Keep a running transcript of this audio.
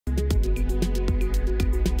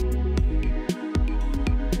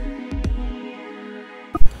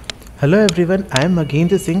Hello everyone, I am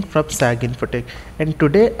Maghendra Singh from SAG Infotech, and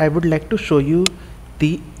today I would like to show you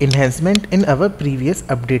the enhancement in our previous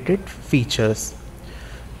updated features.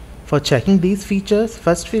 For checking these features,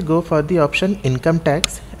 first we go for the option income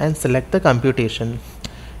tax and select the computation.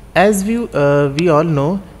 As we all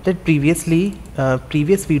know that previous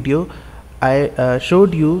video I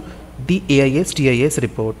showed you the AIS TDS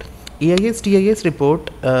report. AIS TDS report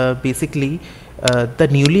basically the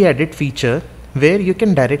newly added feature where you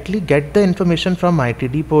can directly get the information from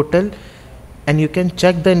ITD portal and you can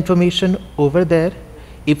check the information over there.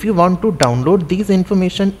 If you want to download these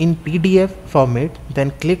information in PDF format,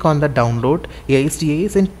 then click on the download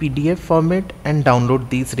AIS in PDF format and download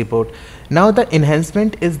these report. Now the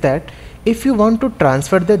enhancement is that if you want to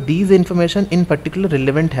transfer these information in particular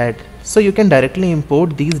relevant head, so you can directly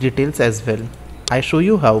import these details as well. I show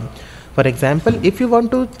you how. For example, if you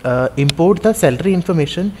want to import the salary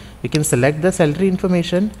information, you can select the salary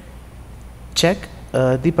information, check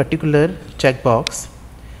the particular checkbox,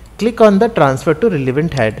 click on the transfer to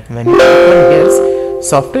relevant head. When you click on yes,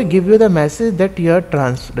 software give you the message that your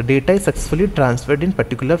data is successfully transferred in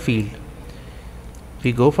particular field.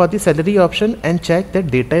 We go for the salary option and check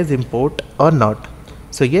that data is import or not.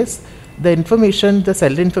 So yes, the information, the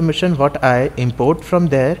salary information what I import from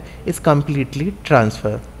there is completely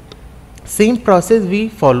transfer. Same process we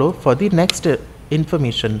follow for the next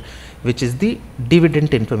information, which is the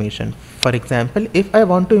dividend information. For example, if I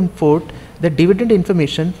want to import the dividend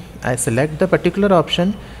information, I select the particular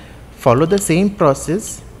option, follow the same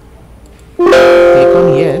process, click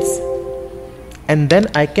on yes, and then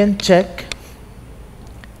I can check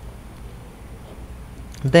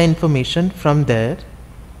the information from there.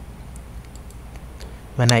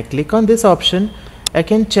 When I click on this option, I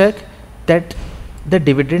can check that the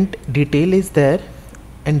dividend detail is there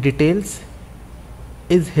and details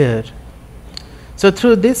is here. So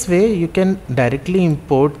through this way you can directly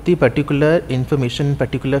import the particular information in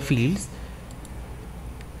particular fields.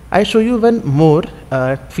 I show you one more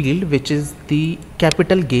field, which is the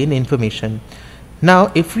capital gain information.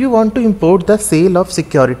 Now if you want to import the sale of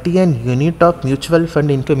security and unit of mutual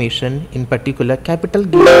fund information in particular capital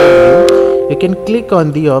gain value, you can click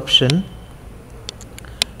on the option.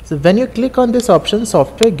 So when you click on this option,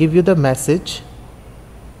 software give you the message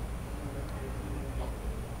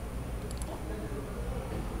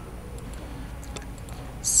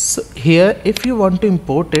so here if you want to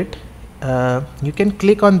import it, you can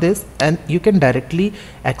click on this and you can directly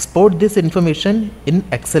export this information in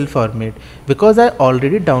Excel format. Because I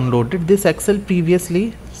already downloaded this Excel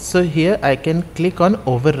previously, so here I can click on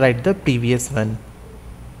overwrite the previous one.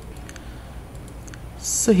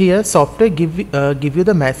 So here software give you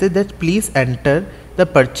the message that please enter the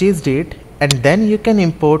purchase date and then you can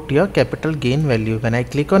import your capital gain value. When I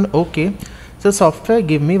click on OK, so software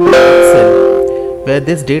give me one Excel where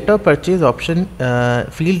this date of purchase option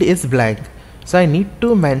field is blank. So I need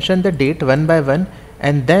to mention the date one by one,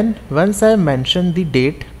 and then once I mention the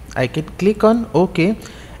date, I can click on OK,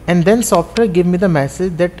 and then software give me the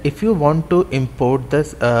message that if you want to import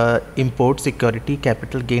this import security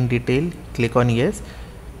capital gain detail, click on yes,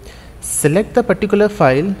 select the particular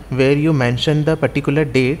file where you mention the particular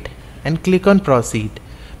date and click on proceed.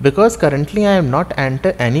 Because currently I am not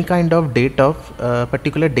enter any kind of date of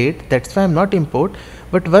particular date, that's why I am not import.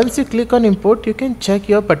 But once you click on import, you can check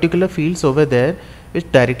your particular fields over there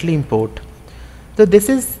which directly import. So this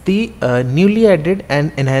is the newly added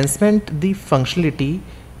and enhancement the functionality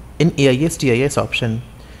in AIS TDS option.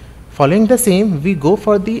 Following the same, we go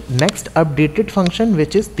for the next updated function,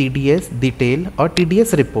 which is TDS detail or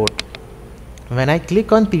TDS report. When I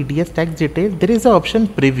click on TDS tax detail, there is an option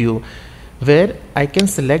preview where I can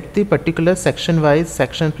select the particular section wise,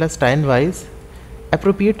 section plus time wise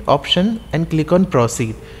appropriate option and click on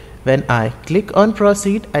proceed. When I click on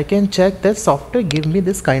proceed, I can check that software give me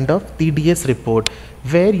this kind of TDS report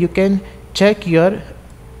where you can check your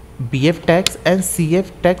BF tax and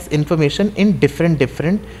CF tax information in different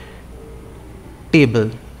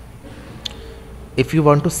table. If you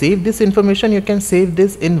want to save this information, you can save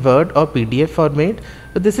this in Word or PDF format.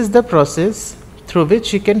 So this is the process through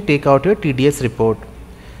which you can take out your TDS report.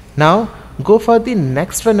 Now go for the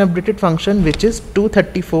next one updated function, which is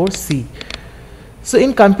 234C. So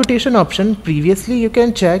in computation option, previously you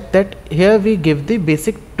can check that here we give the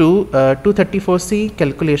basic 234C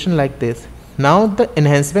calculation like this. Now the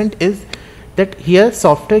enhancement is that here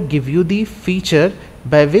software give you the feature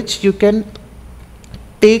by which you can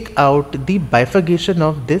take out the bifurcation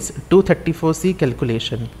of this 234C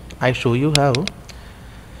calculation. I show you how.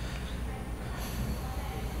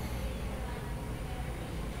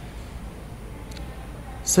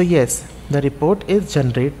 So yes, the report is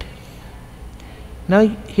generated Now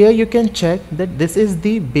here you can check that this is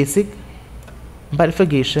the basic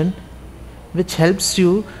bifurcation, which helps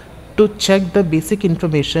you to check the basic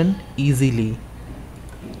information easily.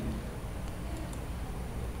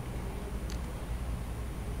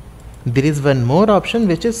 There is one more option,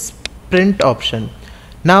 which is print option.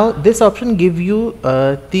 Now this option give you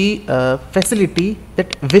the facility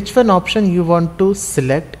that which one option you want to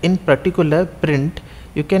select in particular print.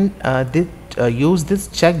 You can use this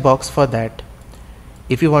checkbox for that.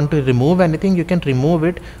 If you want to remove anything, you can remove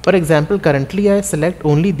it. For example, currently I select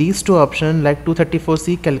only these two options, like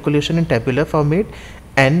 234C calculation in tabular format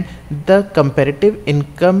and the comparative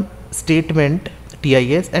income statement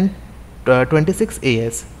TIS and 26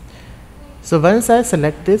 AS. So once I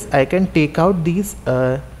select this, I can take out these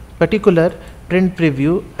particular print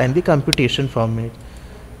preview and the computation format.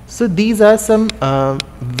 So these are some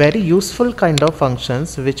very useful kind of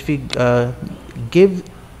functions which we give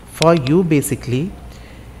for you basically.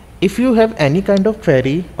 If you have any kind of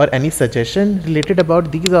query or any suggestion related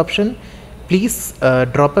about these options, please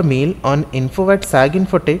drop a mail on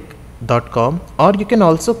info@saginfotech.com, or you can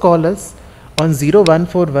also call us on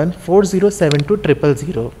 0141 4072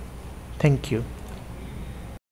 000. Thank you.